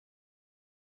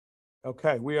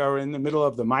Okay, we are in the middle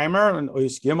of the Maimer and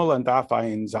Ois Gimel and Daf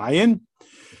Ayin Zayin.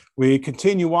 We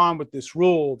continue on with this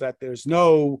rule that there's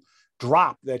no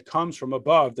drop that comes from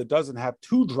above that doesn't have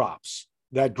two drops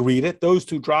that greet it. Those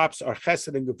two drops are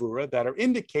Chesed and Gevura that are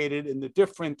indicated in the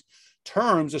different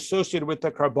terms associated with the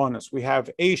Karbonos. We have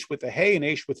Eish with a Hey and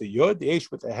Eish with a Yud. The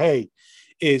Eish with a Hey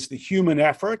is the human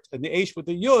effort, and the Eish with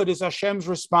the Yud is Hashem's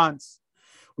response.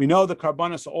 We know the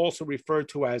Karbonos are also referred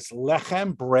to as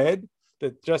Lechem, bread,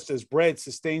 that just as bread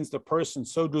sustains the person,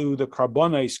 so do the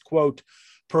Karbonos, quote,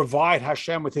 provide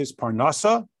Hashem with his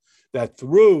parnasa, that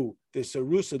through this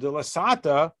Erusa de la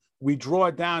Sata, we draw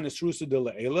down this Erusa de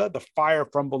la Eila, the fire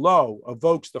from below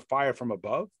evokes the fire from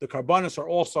above. The Karbonos are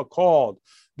also called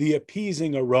the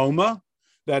appeasing aroma,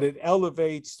 that it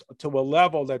elevates to a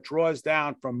level that draws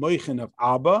down from Moichin of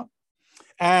Abba,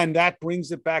 and that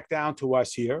brings it back down to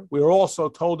us here. We are also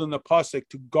told in the Pasuk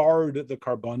to guard the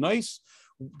Karbonos,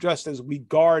 just as we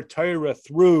guard Torah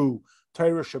through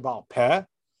Torah Shabbal Peh,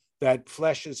 that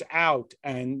fleshes out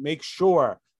and makes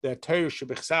sure that Torah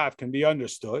Shabbat can be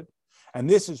understood. And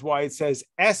this is why it says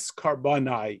Es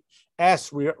Karbonai, Es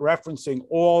referencing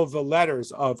all the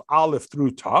letters of Aleph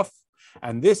through Taf.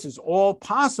 And this is all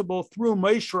possible through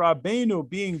Moshe Rabbeinu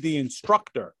being the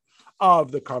instructor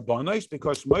of the Karbonos,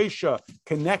 because Moshe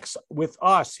connects with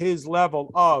us his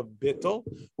level of bittul,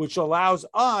 which allows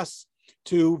us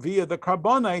to, via the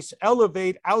Karbonos,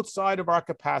 elevate outside of our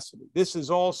capacity. This is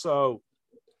also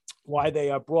why they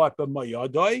are brought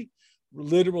b'mayadoi,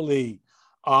 literally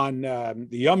on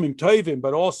the Yomim Tovim,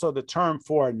 but also the term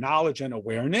for knowledge and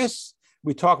awareness.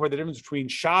 We talk about the difference between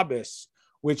Shabbos,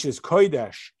 which is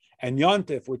Kodesh, and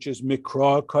Yontif, which is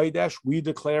Mikra Kodesh. We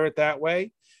declare it that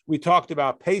way. We talked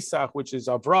about Pesach, which is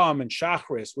Avram, and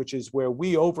Shachris, which is where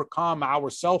we overcome our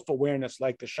self-awareness,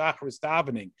 like the Shachris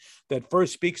davening, that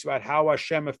first speaks about how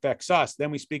Hashem affects us.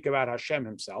 Then we speak about Hashem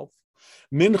himself.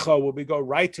 Mincha, where we go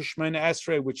right to Shemona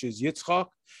Esrei, which is Yitzchak,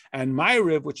 and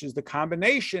Ma'ariv, which is the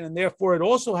combination, and therefore it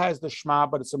also has the Shema,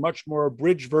 but it's a much more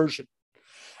abridged version.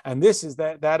 And this is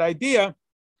that idea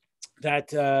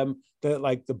that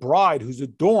like the bride who's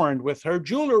adorned with her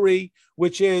jewelry,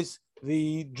 which is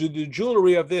the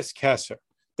jewelry of this Keser.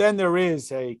 Then there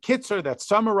is a Kitzer that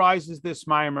summarizes this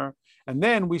Maimer, and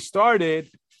then we started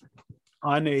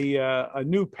on a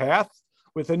new path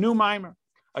with a new Maimer.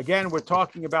 Again, we're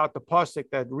talking about the pasuk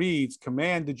that reads,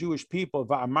 command the Jewish people,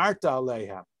 va'amarta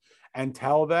aleha, and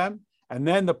tell them. And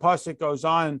then the pasuk goes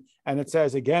on and it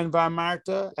says again,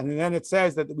 va'amarta, and then it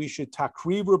says that we should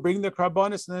takrivu, bring the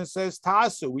karbonis, and then it says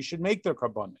tasu, we should make the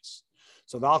karbonis.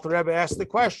 So the Alter Rebbe asked the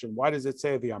question, why does it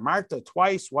say va'amarta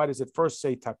twice? Why does it first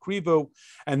say takrivu?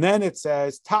 And then it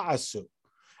says ta'asu.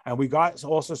 And we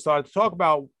also started to talk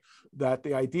about that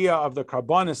the idea of the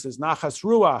karbonis is nachas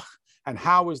ruach, and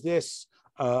how is this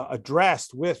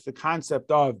addressed with the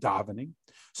concept of davening.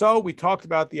 So we talked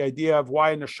about the idea of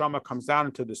why neshama comes down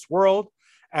into this world,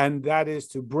 and that is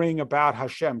to bring about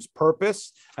Hashem's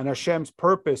purpose. And Hashem's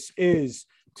purpose is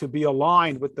to be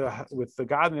aligned with the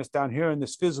godliness down here in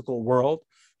this physical world.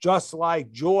 Just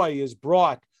like joy is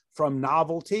brought from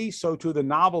novelty, so too the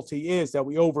novelty is that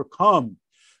we overcome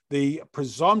the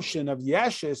presumption of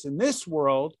yeshus in this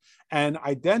world and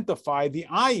identify the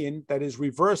ayin that is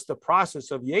reverse the process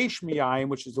of yesh mi'ayin,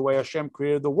 which is the way Hashem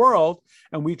created the world,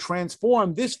 and we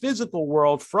transform this physical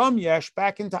world from yesh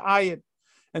back into ayin.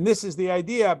 And this is the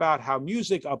idea about how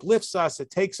music uplifts us, it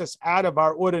takes us out of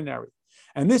our ordinary.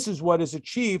 And this is what is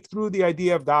achieved through the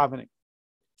idea of davening.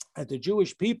 That the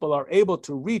Jewish people are able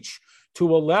to reach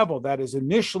to a level that is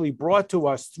initially brought to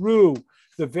us through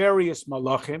the various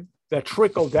malachim that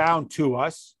trickle down to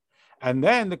us. And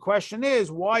then the question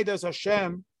is, why does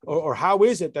Hashem, or how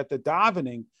is it that the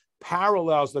davening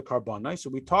parallels the karbonos? So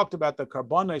we talked about the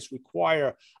karbonos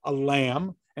require a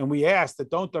lamb, and we asked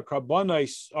that don't the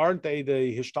karbonos, aren't they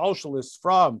the hishtalshalis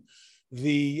from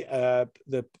the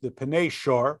Pnei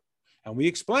Shor? And we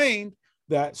explained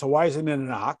that, so why isn't it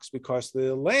an ox? Because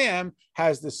the lamb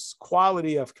has this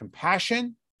quality of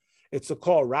compassion. It's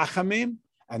called rachamim,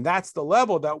 and that's the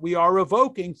level that we are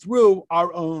evoking through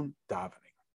our own davening.